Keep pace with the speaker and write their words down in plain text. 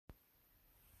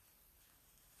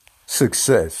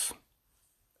Success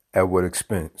at what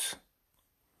expense?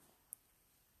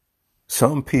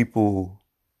 Some people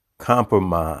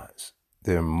compromise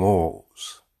their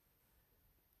morals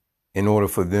in order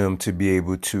for them to be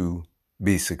able to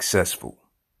be successful.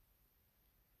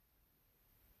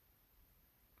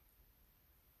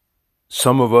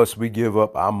 Some of us, we give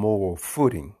up our moral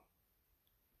footing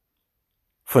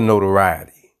for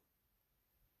notoriety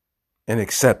and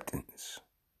acceptance.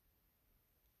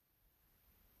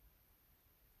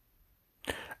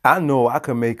 I know I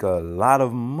can make a lot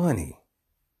of money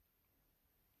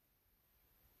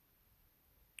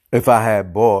if I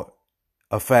had bought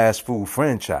a fast food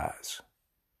franchise.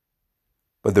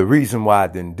 But the reason why I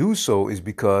didn't do so is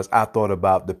because I thought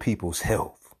about the people's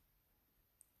health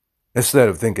instead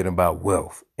of thinking about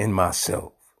wealth in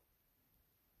myself.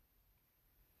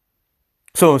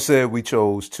 So instead, we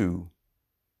chose to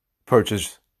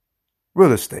purchase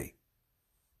real estate.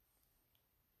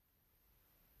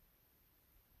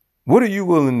 What are you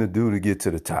willing to do to get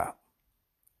to the top?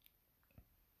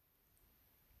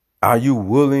 Are you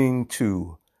willing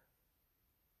to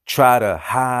try to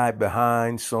hide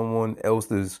behind someone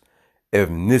else's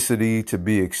ethnicity to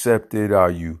be accepted?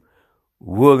 Are you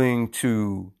willing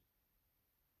to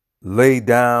lay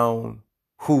down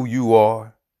who you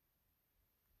are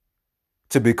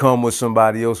to become what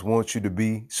somebody else wants you to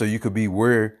be so you could be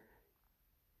where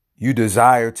you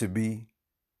desire to be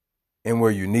and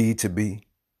where you need to be?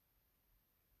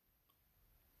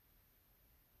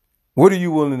 What are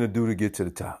you willing to do to get to the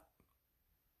top?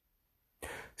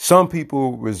 Some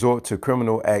people resort to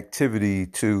criminal activity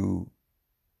to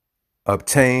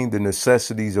obtain the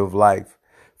necessities of life,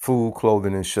 food,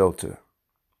 clothing, and shelter.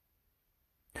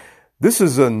 This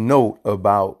is a note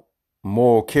about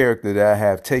moral character that I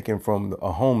have taken from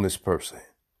a homeless person.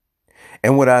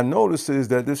 And what I noticed is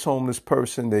that this homeless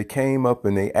person, they came up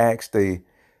and they asked, they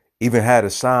even had a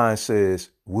sign says,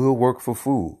 "We'll work for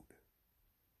food."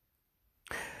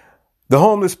 The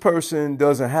homeless person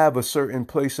doesn't have a certain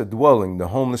place of dwelling. The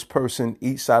homeless person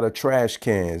eats out of trash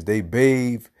cans. They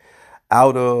bathe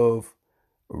out of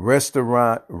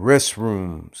restaurant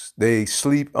restrooms. They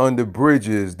sleep under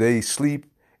bridges. They sleep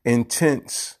in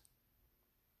tents,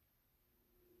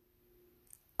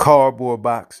 cardboard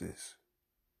boxes.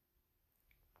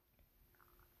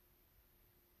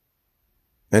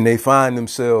 And they find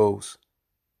themselves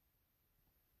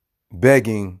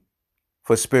begging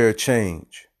for spare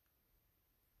change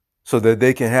so that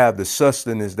they can have the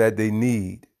sustenance that they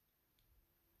need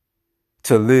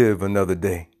to live another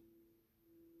day.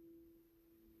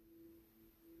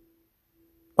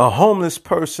 A homeless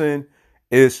person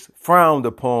is frowned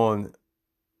upon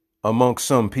amongst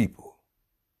some people,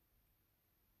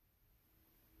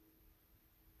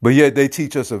 but yet they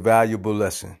teach us a valuable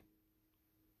lesson: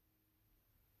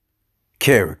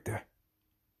 character.